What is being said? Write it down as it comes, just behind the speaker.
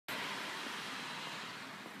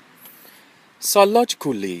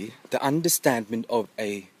Psychologically, the understanding of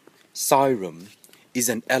a siren is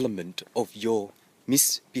an element of your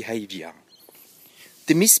misbehavior.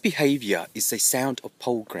 The misbehavior is a sound of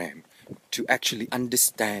program to actually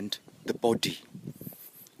understand the body.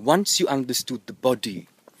 Once you understood the body,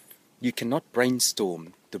 you cannot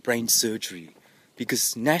brainstorm the brain surgery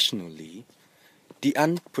because nationally, the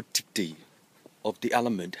unprotective of the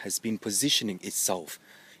element has been positioning itself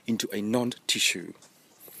into a non-tissue.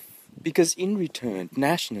 Because in return,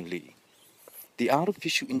 nationally, the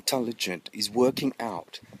artificial intelligence is working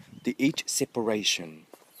out the each separation.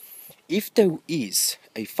 If there is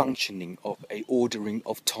a functioning of a ordering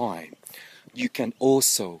of time, you can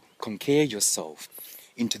also compare yourself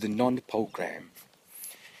into the non-program.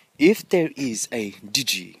 If there is a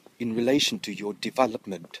digi in relation to your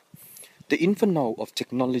development, the inferno of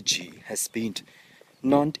technology has been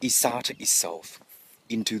non-inserted itself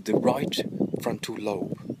into the right frontal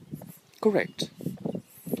lobe. Correct.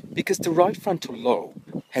 Because the right frontal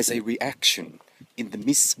lobe has a reaction in the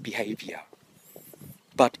misbehavior.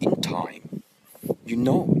 But in time, you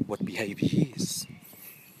know what behavior is.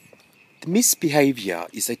 The misbehavior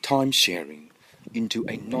is a time sharing into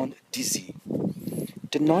a non-dizzy.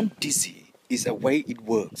 The non-dizzy is a way it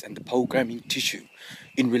works and the programming tissue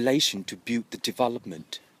in relation to build the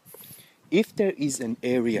development. If there is an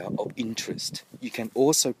area of interest, you can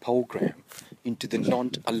also program into the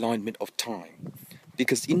non-alignment of time.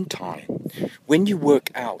 Because in time, when you work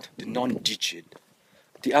out the non-digit,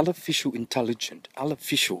 the artificial intelligence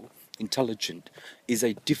is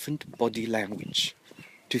a different body language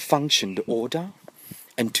to function the order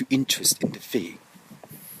and to interest in the fee.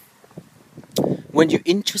 When you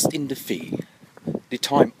interest in the fee, the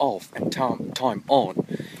time off and time on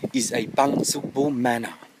is a balanceable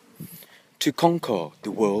manner to conquer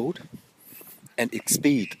the world and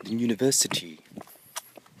expand the university,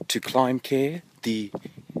 to climb care, the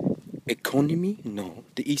economy, no,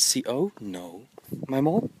 the ECO, no, my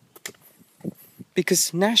mom.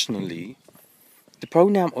 Because nationally, the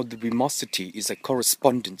pronoun of the remosity is a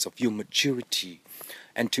correspondence of your maturity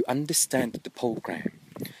and to understand the program.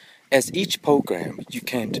 As each program, you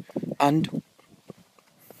can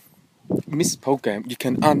misprogram, you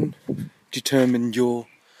can undetermine your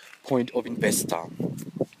point of investor.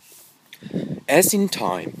 As in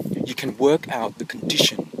time, you can work out the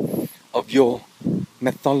condition of your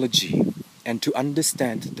methodology and to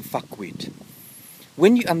understand the fuckwit.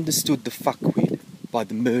 When you understood the fuckwit by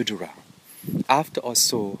the murderer, after I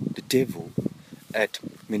saw the devil at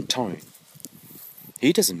Mentone,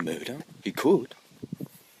 he doesn't murder, he could.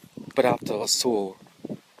 But after I saw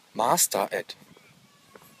Master at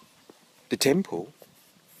the temple,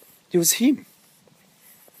 it was him.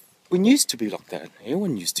 We used to be like that.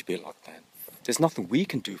 Everyone used to be like that. There's nothing we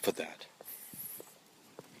can do for that.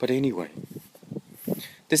 But anyway,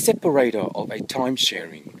 the separator of a time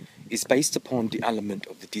sharing is based upon the element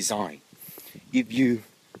of the design. If you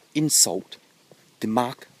insult the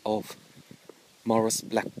mark of Maurice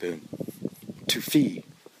Blackburn to fee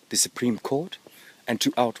the Supreme Court and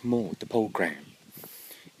to outmore the program,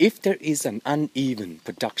 if there is an uneven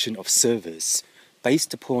production of service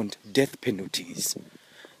based upon death penalties,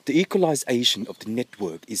 the equalization of the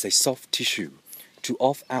network is a soft tissue to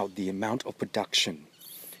off out the amount of production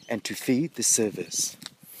and to feed the service.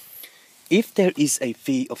 If there is a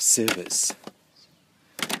fee of service,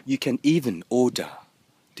 you can even order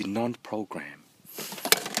the non-program.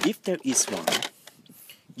 If there is one,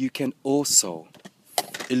 you can also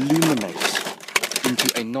illuminate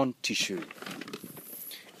into a non-tissue.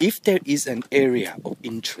 If there is an area of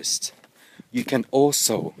interest, you can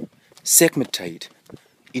also segmentate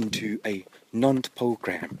into a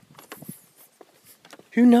non-program.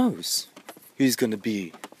 Who knows who's going to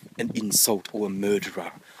be an insult or a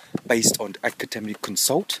murderer based on academic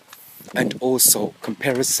consult and also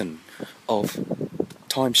comparison of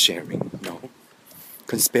time sharing? No.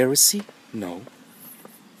 Conspiracy? No.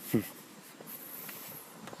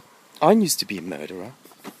 I used to be a murderer.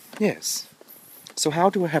 Yes. So how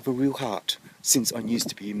do I have a real heart since I used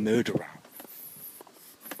to be a murderer?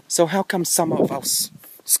 So how come some of our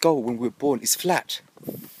skull when we're born is flat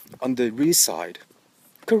on the rear side?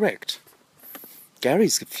 Correct.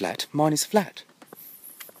 Gary's flat, mine is flat.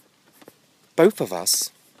 Both of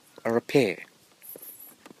us are a pair.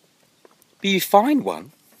 But you find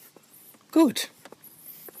one? Good.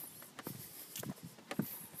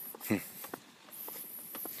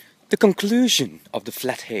 The conclusion of the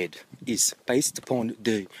flathead is based upon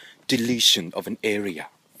the deletion of an area.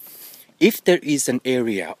 If there is an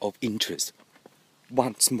area of interest,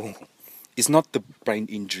 once more, it's not the brain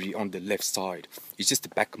injury on the left side, it's just the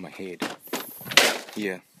back of my head.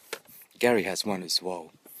 Here. Gary has one as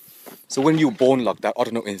well. So when you're born like that, I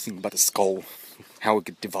don't know anything about the skull, how it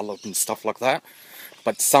get developed and stuff like that.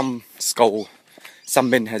 But some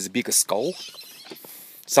men has a bigger skull,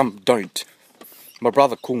 some don't. My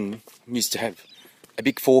brother Kung used to have a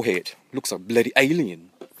big forehead, looks like a bloody alien.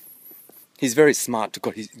 He's very smart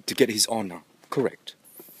to get his honor correct.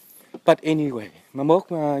 But anyway, mai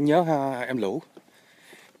mốt nhớ ha em Lũ.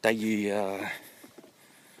 Tại vì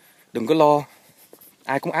đừng có lo,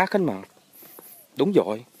 ai cũng ác hết mà. Đúng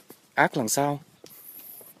rồi, ác làm sao?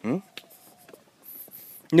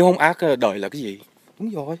 Nếu không ác đời là cái gì? Đúng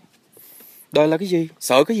rồi, đời là cái gì?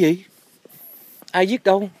 Sợ cái gì? Ai giết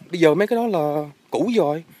đâu, bây giờ mấy cái đó là cũ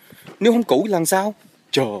rồi. Nếu không cũ làm sao?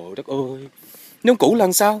 Trời đất ơi, nếu không cũ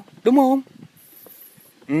làm sao? Đúng không?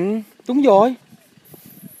 Đúng rồi.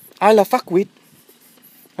 Ai là fuck with?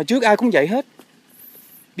 Hồi trước ai cũng vậy hết.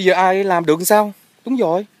 Bây giờ ai làm được sao? Đúng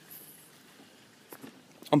rồi.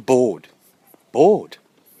 I'm bored. Bored.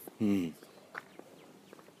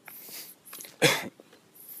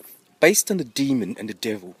 Based on the demon and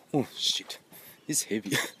the devil. Oh shit, it's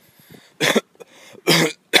heavy.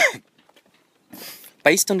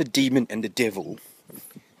 Based on the demon and the devil,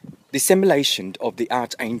 the simulation of the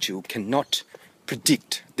archangel cannot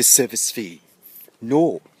predict the service fee,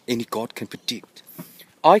 nor any god can predict.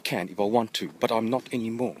 I can if I want to, but I'm not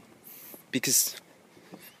anymore.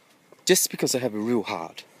 Just because I have a real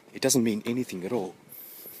heart, it doesn't mean anything at all.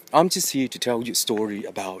 I'm just here to tell you a story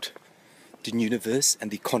about the universe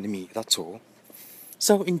and the economy, that's all.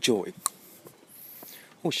 So enjoy.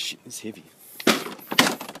 Oh shit, it's heavy.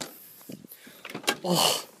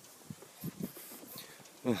 Oh.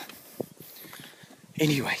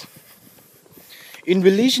 Anyway, in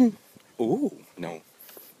religion,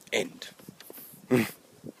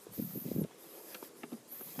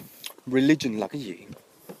 Religion là cái gì?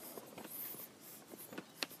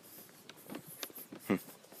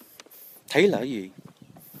 Thấy là cái gì?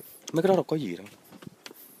 Mấy cái đó đâu có gì đâu.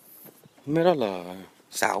 Mấy đó là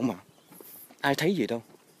xạo mà. Ai thấy gì đâu.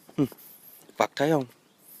 Phật thấy không?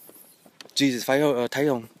 Jesus thấy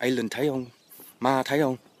không? Alien thấy không? Ma thấy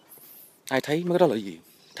không? Ai thấy? Mấy cái đó là gì?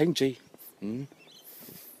 Thấy làm chi?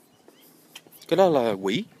 Cái đó là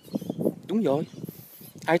quỷ. Đúng rồi.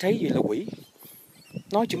 Ai thấy gì là quỷ?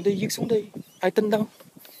 Nói chuyện đi, viết xuống đi. Ai tin đâu?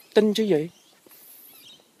 Tin chứ gì?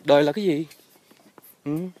 Đời là cái gì?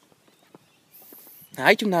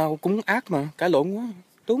 Hải chỗ nào cũng ác mà, cãi lộn quá.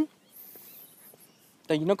 Đúng.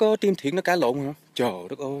 Tại vì nó có tim thiện nó cãi lộn hả? Trời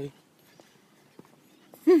đất ơi.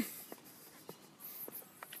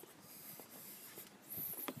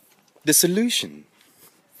 The solution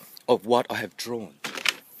of what I have drawn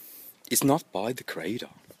is not by the creator.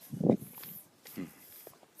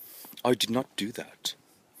 I did not do that.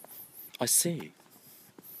 I say,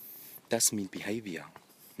 that's my behavior.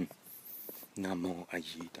 Namo A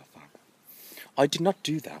Di Đà Phật. I did not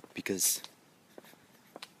do that because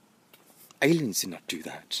aliens did not do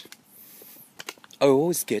that. I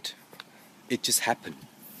always get, it just happened.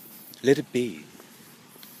 Let it be.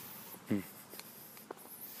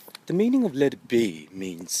 The meaning of let it be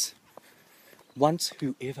means once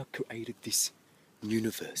whoever created this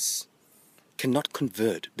universe cannot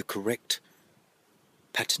convert the correct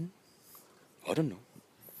pattern. I don't know.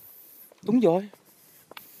 Đúng rồi.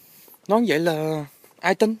 Nói vậy là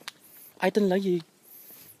ai tin? Ai tin là gì?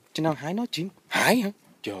 Chừng nào Hải nói chuyện? Hải hả?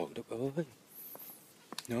 Trời đất ơi.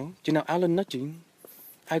 No. Chừng nào Alan nói chuyện?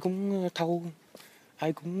 Ai cũng thâu.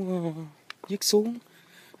 Ai cũng viết xuống.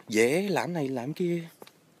 Vẽ làm này làm kia.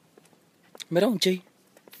 Mấy đó làm chi?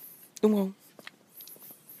 Đúng không?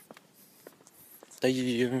 Tại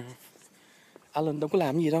vì Alan đâu có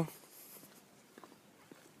làm gì đâu.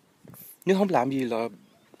 Nếu không làm gì là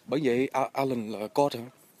bởi vậy Alan là God hả?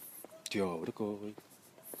 Trời đất ơi.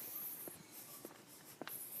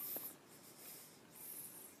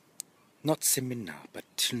 Not seminar, but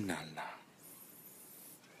Tunala.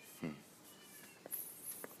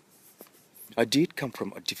 I did come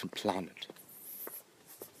from a different planet.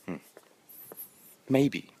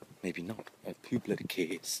 Maybe not. Who bloody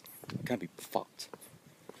cares? Can't be fucked.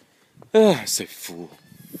 So full.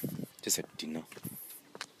 Just had dinner.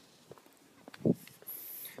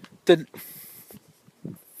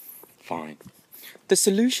 Fine. The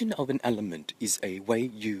solution of an element is a way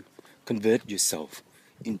you convert yourself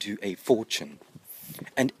into a fortune.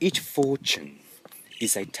 And each fortune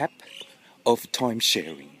is a tap of time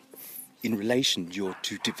sharing in relation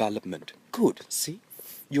to development. Good, see?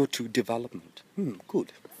 To development.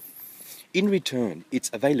 Good. In return, its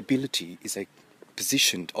availability is a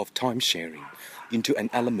position of time sharing into an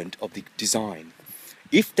element of the design.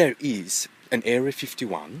 If there is an Area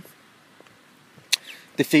 51,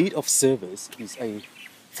 The feed of service is a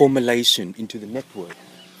formulation into the network.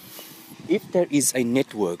 If there is a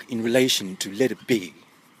network in relation to let it be,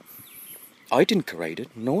 I didn't create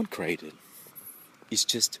it, no one created it. It's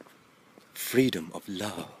just freedom of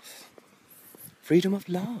love. Freedom of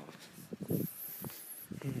love.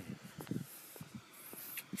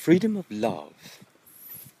 Freedom of love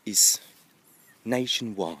is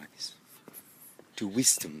nationwide to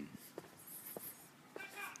wisdom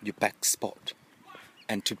your back spot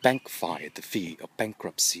and to bankfire the fear of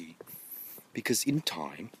bankruptcy, because in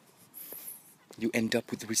time you end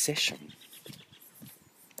up with recession.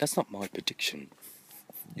 That's not my prediction.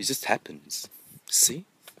 It just happens. See?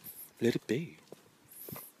 Let it be.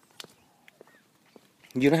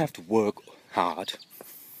 You don't have to work hard,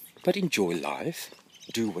 but enjoy life.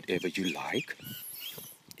 Do whatever you like.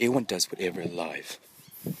 Everyone does whatever in life.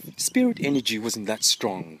 Spirit energy wasn't that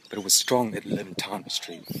strong, but it was strong at 11 Thomas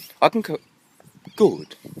Street. I can go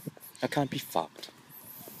good. I can't be fucked.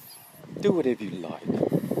 Do whatever you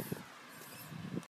like.